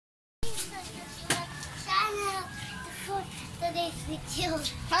video.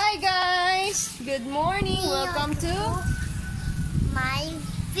 Hi guys! Good morning! Welcome to my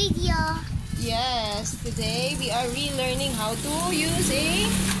video. Yes, today we are relearning how to use a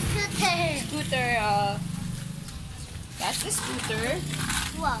scooter. That's the scooter.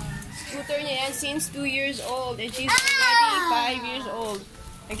 Wow. Scooter niya yan since 2 years old and she's already 5 years old.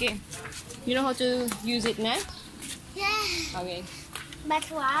 Okay. You know how to use it na? Yeah. Okay. But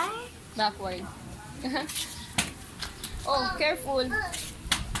why? Backward. Oh, careful.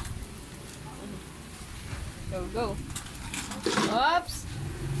 Go. Oops.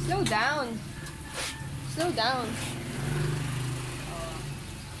 Slow down. Slow down.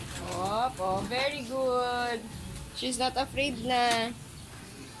 Oh, very good. She's not afraid na.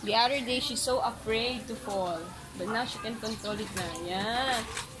 The other day, she's so afraid to fall. But now she can control it na. Yeah.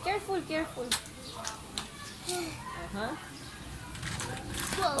 Careful.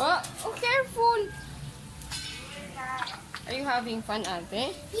 Oh, careful. Are you having fun,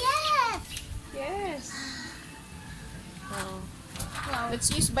 ate? Yes. Yes. Oh. Let's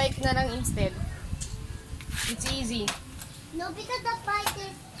use bike na lang instead. It's easy. No, because the bike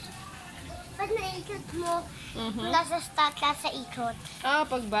is... Pag naikot mo, Mhm. nasa start ka sa ikot.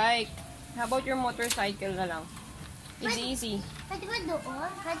 Pag bike. How about your motorcycle na lang? It's easy. Pwede ba doon?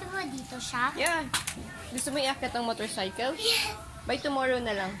 Pwede ba dito siya? Yeah. Gusto mo iakyat ang motorcycle? Yes. By tomorrow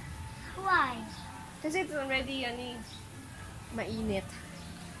na lang. Why? Kasi it's already, mainit.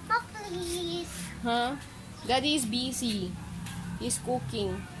 Oh, please. Huh? Daddy is busy. He's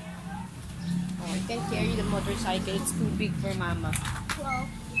cooking. Oh, I can't carry the motorcycle. It's too big for mama. Well,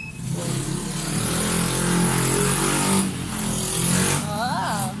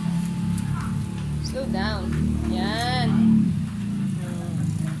 Oh. Slow down. Yan.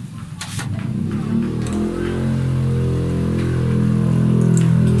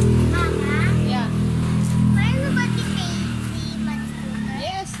 Mama, Yeah. paano ba si mag-scooter?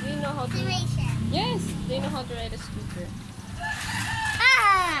 Yes, they know how to. Duration. Yes, they know how to ride a scooter.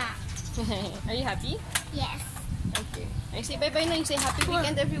 Ah! Are you happy? Yes. Okay. I say bye-bye now. You say happy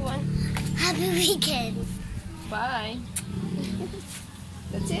weekend, everyone. Happy weekend. Bye.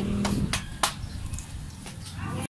 That's it.